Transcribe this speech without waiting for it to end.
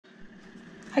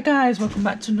Hi guys, welcome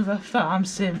back to another Farm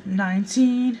Sim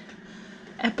 19,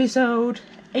 episode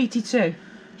 82.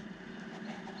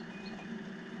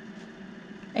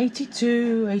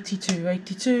 82,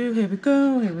 here we go.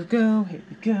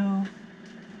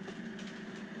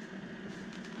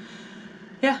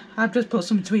 Yeah, I've just put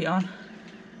some tweet on.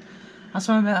 That's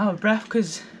why I'm a bit out of breath,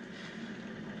 because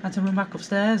I had to run back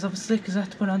upstairs, obviously, because I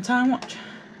had to put on time watch.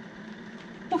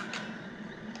 Whew.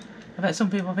 I bet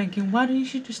some people are thinking, why don't you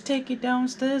should just take it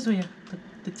downstairs with you,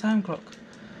 the time clock?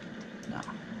 No.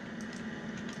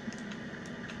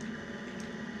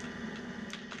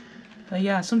 But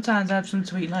yeah, sometimes I have some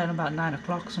tweet later about 9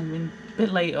 o'clock, something a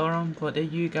bit later on, but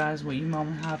you guys, what you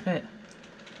normally have it.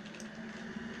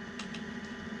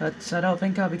 But I don't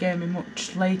think I'll be getting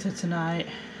much later tonight.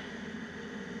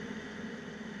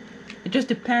 It just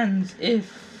depends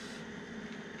if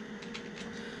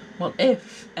I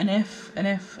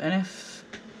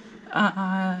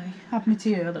have my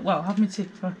tea early, have my tea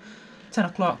for 10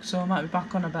 o'clock, so I might be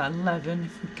back on about 11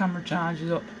 if my camera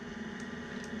charges up.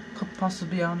 Could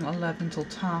possibly on 11 till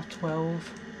half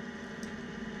 12.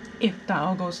 If that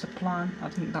all goes to plan, I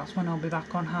think that's when I'll be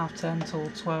back on 10:30 till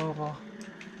 12 or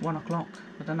 1 o'clock.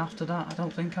 But then after that, I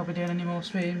don't think I'll be doing any more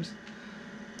streams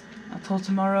until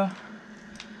tomorrow.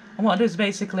 And what I do is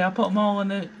basically I'll put them all in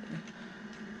the...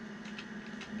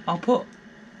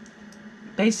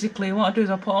 Basically what I do is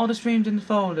I'll put all the streams in the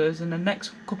folders, and the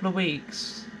next couple of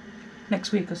weeks,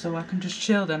 next week or so, I can just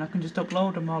chill then. I can just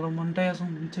upload them all in one day or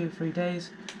something, 2 or 3 days.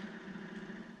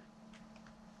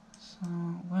 So,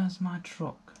 where's my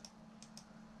truck?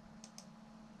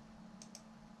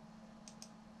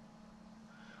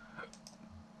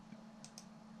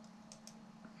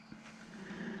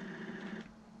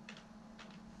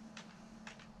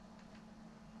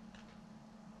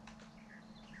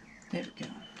 There we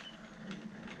go.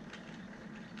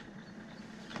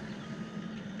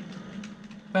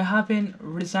 We're having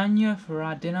lasagna for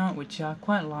our dinner, which I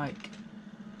quite like.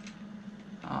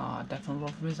 I definitely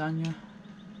love lasagna.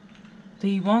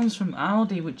 The ones from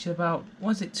Aldi, which are about,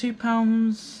 was it £2?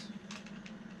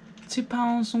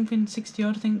 £2 something, 60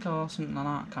 odd I think, or something like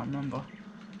that, I can't remember.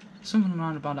 Something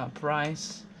around about that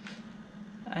price.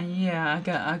 And yeah, I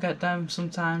get them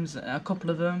sometimes, a couple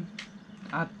of them.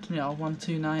 At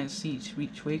 1-2 nights each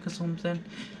week or something.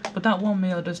 But that one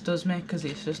meal just does me, because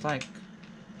it's just like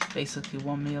basically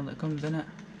one meal that comes in it.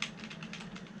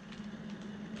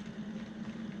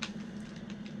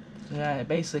 So yeah, it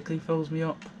basically fills me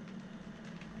up.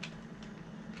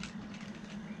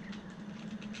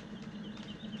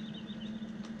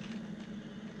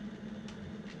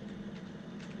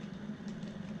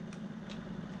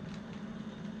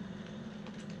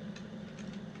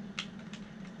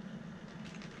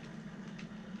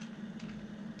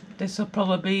 This will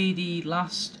probably be the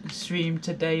last stream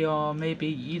today, or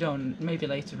maybe maybe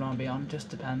later on beyond, just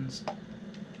depends.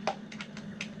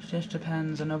 Just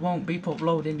depends, and I won't be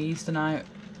uploading these tonight.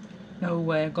 No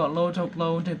way, I've got loads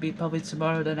uploaded. It'll be probably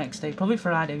tomorrow, the next day, probably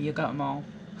Friday. You got them all.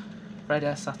 Friday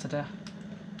or Saturday.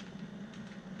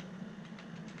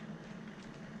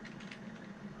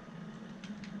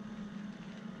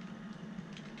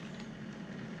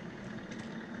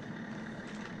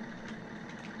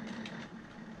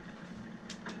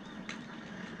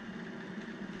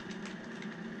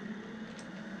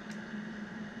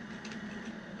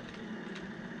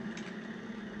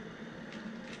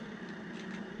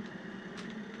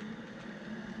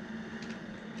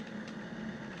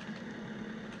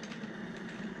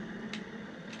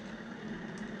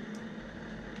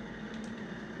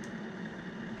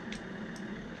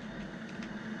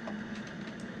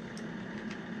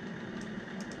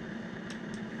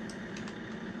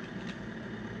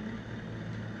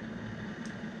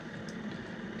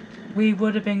 We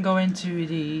would have been going to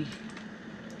the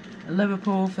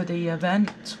Liverpool for the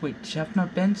event, which I've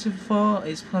not been to before.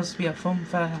 It's supposed to be a fun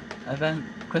fair event,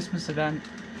 Christmas event.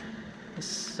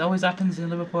 This always happens in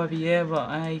Liverpool every year, but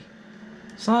I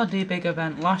saw the big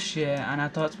event last year and I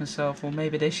thought to myself, well,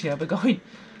 maybe this year I'll be going.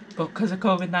 But because of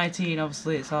COVID-19,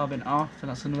 obviously it's all been off, and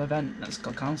that's another event that's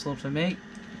got cancelled for me.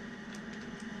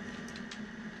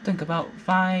 I think about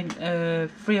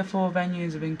 3 or 4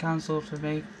 venues have been cancelled for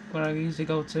me, where I usually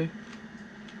go to.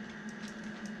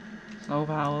 So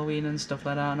over Halloween and stuff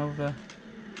like that, and over...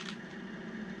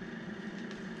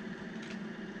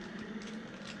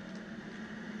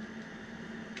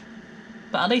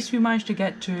 But at least we managed to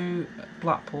get to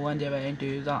Blackpool anyway and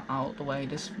do that out the way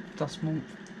this month.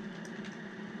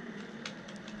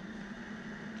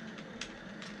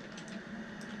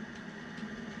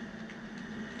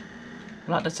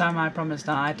 Well, at the time I promised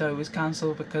that, I thought it was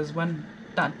cancelled, because when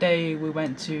that day we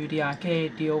went to the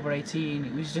arcade, the over 18,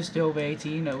 it was just the over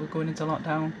 18 that were going into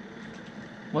lockdown.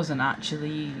 Wasn't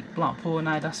actually Blackpool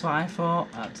night, that's what I thought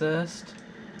at first.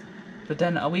 But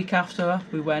then a week after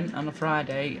we went on a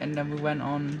Friday, and then we went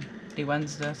on the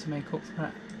Wednesday to make up for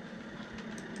it.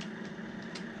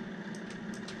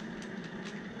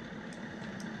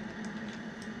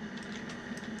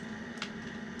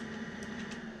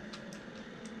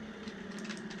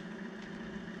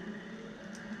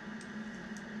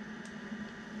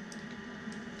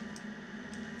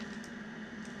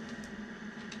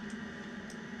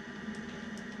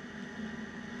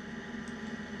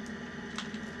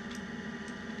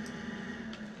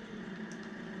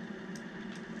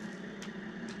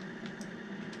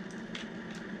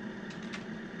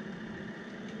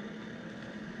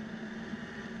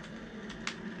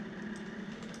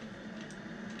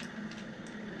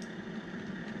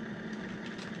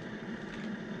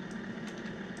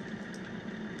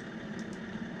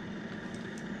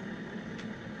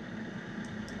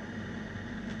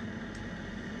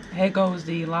 Here goes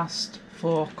the last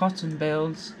 4 cotton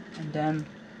bales, and then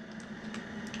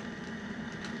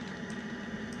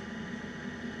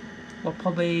we'll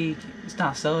probably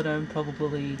start selling them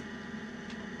probably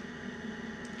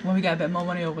when we get a bit more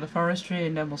money over the forestry,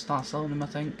 and then we'll start selling them, I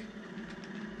think.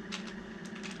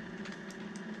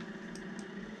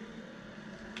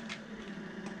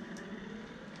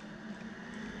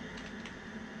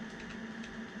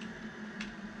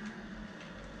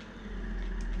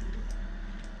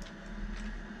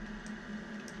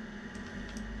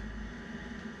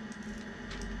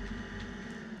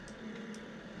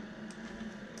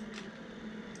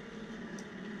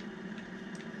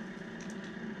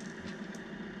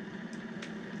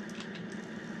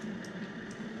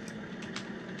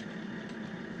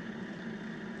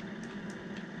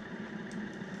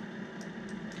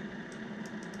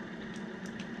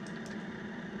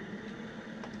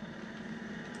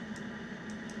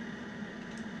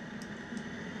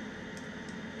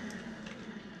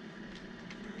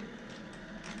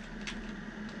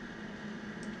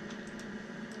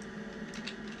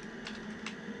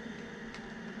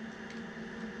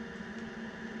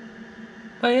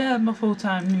 But yeah, I'm a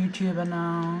full-time YouTuber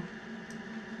now.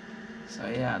 So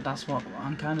yeah, that's what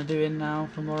I'm kind of doing now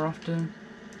for more often.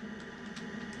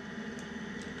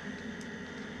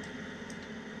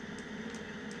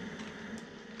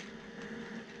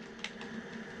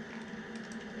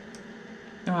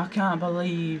 No, I can't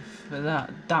believe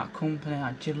that company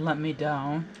actually let me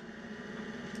down.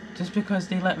 Just because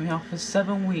they let me off for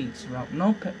 7 weeks, right?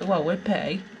 No pay, well, with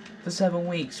pay for 7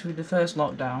 weeks through the first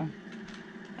lockdown.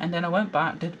 And then I went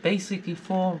back, did basically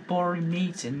 4 boring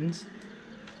meetings,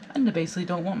 and they basically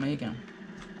don't want me again.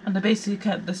 And they basically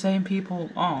kept the same people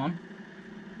on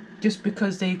just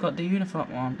because they got the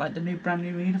uniform on, like the brand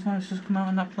new uniforms just come out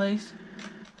in that place.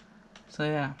 So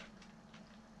yeah,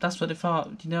 that's what they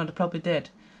thought. They probably did.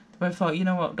 They probably thought, you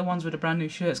know what, the ones with the brand new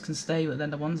shirts can stay, but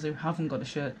then the ones who haven't got a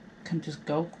shirt can just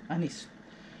go.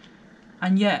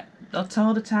 And yet, I'll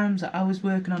tell the times that I was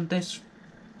working on this.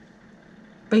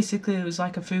 Basically, it was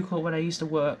like a food court where I used to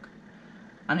work,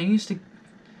 and I used to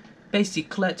basically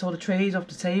collect all the trays off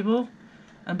the table,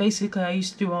 and basically I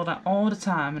used to do all that all the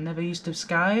time, and never used to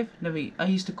skive. I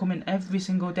used to come in every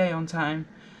single day on time,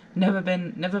 never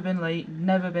been late,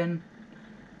 never been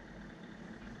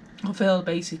failed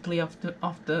basically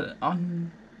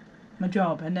on my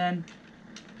job. And then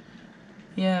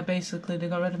yeah, basically they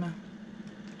got rid of me.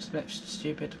 It's a bit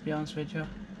stupid, to be honest with you.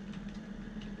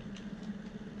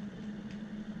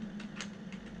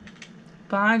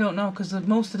 But I don't know, because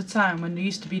most of the time when there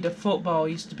used to be the football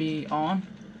used to be on,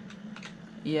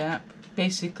 yeah,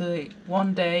 basically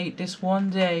this one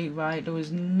day, right, there was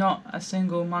not a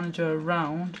single manager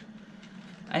around,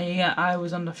 and yeah, I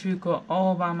was on the food court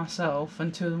all by myself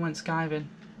until they went skiving.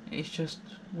 It just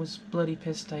was bloody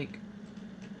piss take.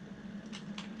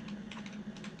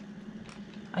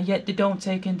 And yet they don't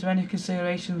take into any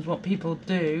considerations what people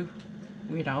do,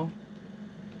 you know.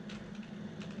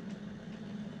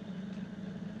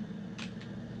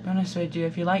 To be honest with you,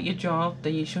 if you like your job,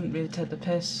 then you shouldn't really take the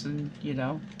piss, and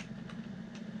yeah,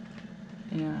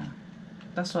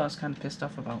 that's what I was kind of pissed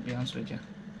off about, to be honest with you.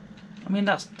 I mean,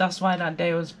 that's why that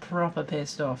day I was proper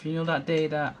pissed off. You know, that day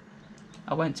that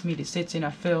I went to Media City and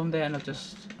I filmed it, and I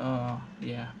just, oh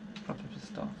yeah, proper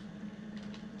pissed off.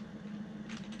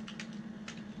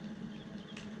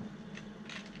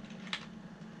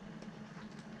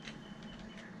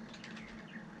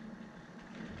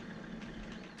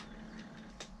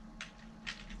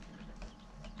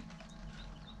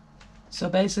 So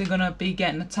basically gonna be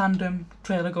getting a tandem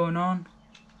trailer going on,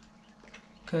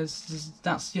 because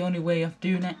that's the only way of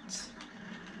doing it.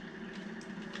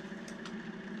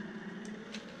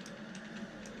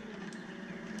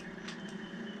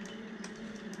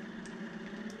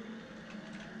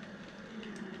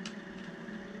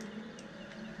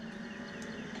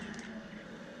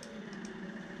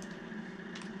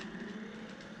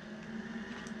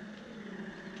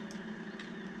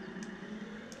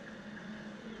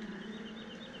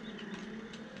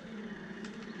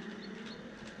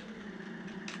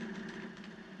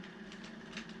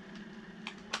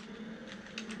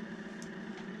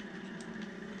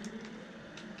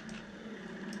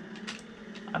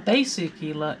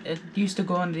 Basically, like, it used to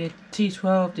go on the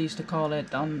T12, they used to call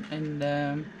it, on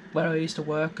in where I used to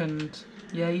work, and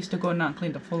yeah, I used to go and that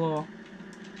clean the floor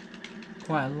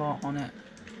quite a lot on it.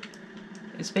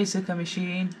 It's basically a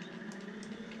machine.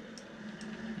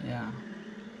 Yeah.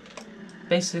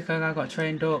 Basically, I got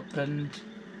trained up, and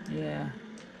yeah.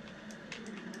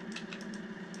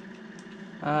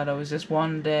 There was this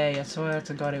one day, I swear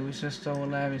to God, it was just so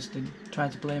hilarious. They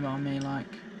tried to blame it on me, like.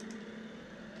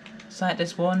 It's like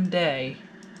this one day,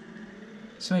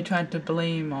 somebody tried to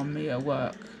blame on me at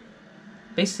work.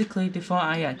 Basically, they thought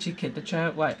I actually kicked the chair,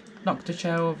 like, knocked the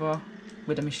chair over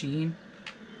with a machine.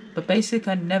 But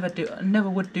basically, I never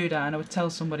would do that, and I would tell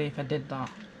somebody if I did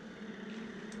that.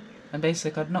 And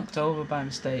basically, I'd knocked it over by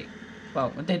mistake.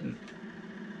 Well, I didn't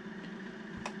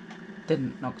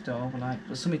knock it over, like,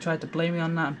 but somebody tried to blame me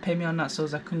on that and pin me on that so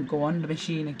as I couldn't go on the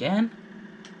machine again.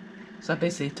 So I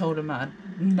basically told them that I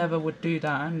never would do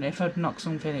that, and if I'd knock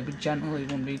something, it would gentle, it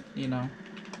wouldn't be, you know,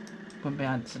 wouldn't be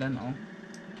accidental.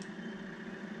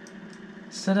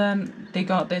 So then they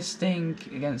got this thing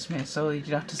against me, so you'd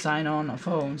have to sign on a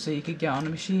phone so you could get on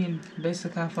the machine.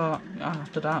 Basically, I thought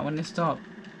after that, when they stopped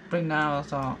bringing that out, I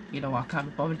thought, you know, I can't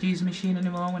be bothered to use the machine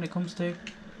anymore when it comes to,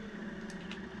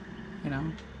 you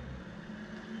know.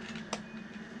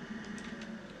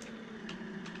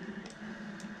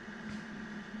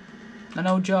 I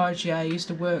know George, yeah, he used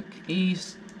to work, he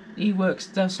works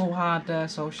there so hard there,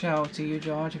 so shout out to you,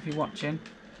 George, if you're watching.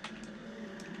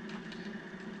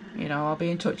 You know, I'll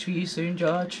be in touch with you soon,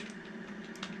 George.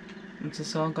 Once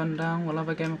it's all gone down, we'll have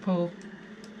a game of pool.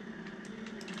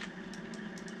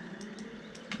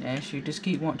 Yes, you just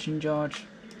keep watching, George.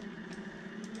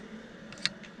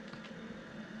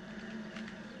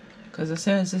 Because as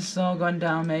soon as this is all gone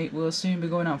down, mate, we'll soon be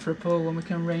going out for a pool when we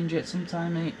can arrange it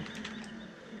sometime, mate.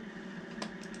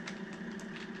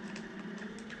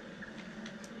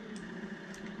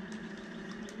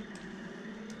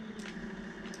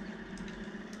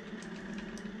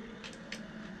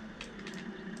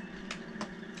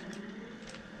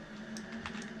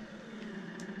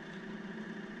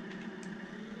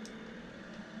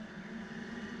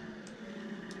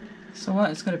 So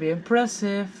what? It's going to be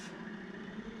impressive.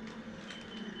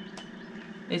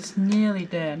 It's nearly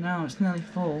there now. It's nearly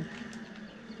full.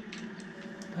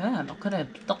 Yeah, look at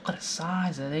it. Look at the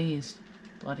size of these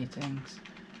bloody things.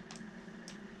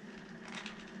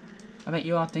 I bet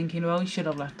you are thinking, well, you should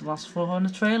have left the last 4 on the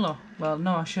trailer. Well,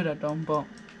 no, I should have done, but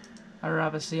I'd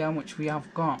rather see how much we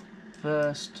have got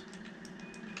first.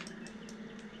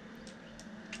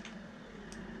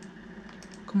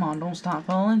 Come on, don't start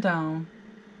falling down.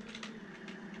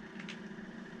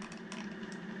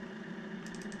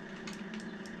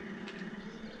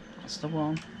 That's the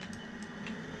one.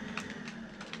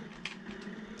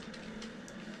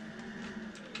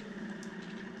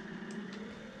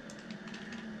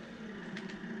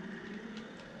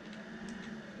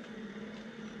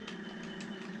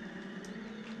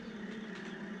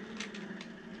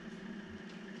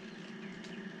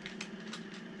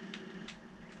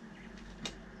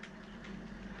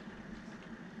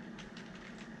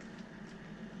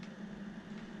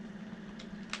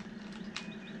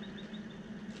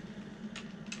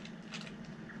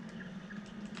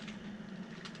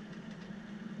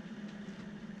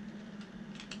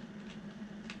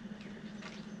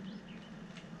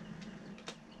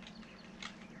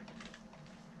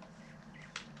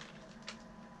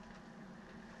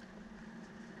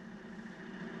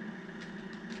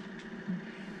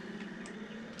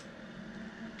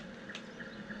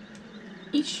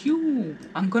 Issue.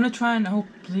 I'm gonna try and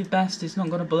hopefully best it's not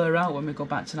gonna blur out when we go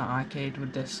back to that arcade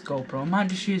with this GoPro. I might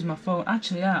just use my phone.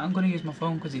 Actually, yeah, I'm gonna use my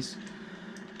phone because it's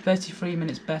 33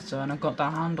 minutes better, and I've got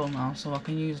that handle now, so I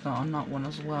can use that on that one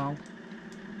as well.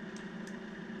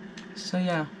 So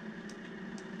yeah,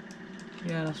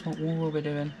 that's what we'll be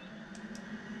doing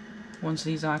once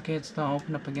these arcades start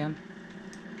opening up again.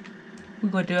 We're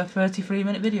gonna do a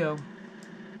 33-minute video.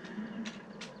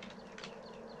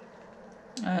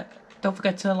 Don't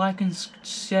forget to like and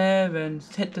share and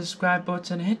hit the subscribe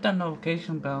button. Hit that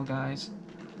notification bell, guys.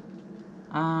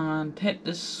 And hit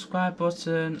the subscribe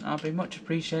button. I'll be much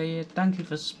appreciated. Thank you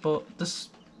for support.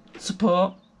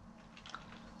 Support.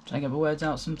 Try to get my words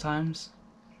out sometimes.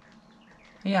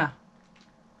 Yeah.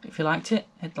 If you liked it,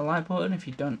 hit the like button. If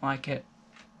you don't like it,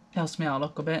 helps me out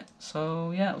a bit.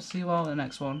 So yeah, I'll see you all in the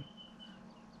next one.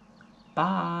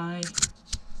 Bye.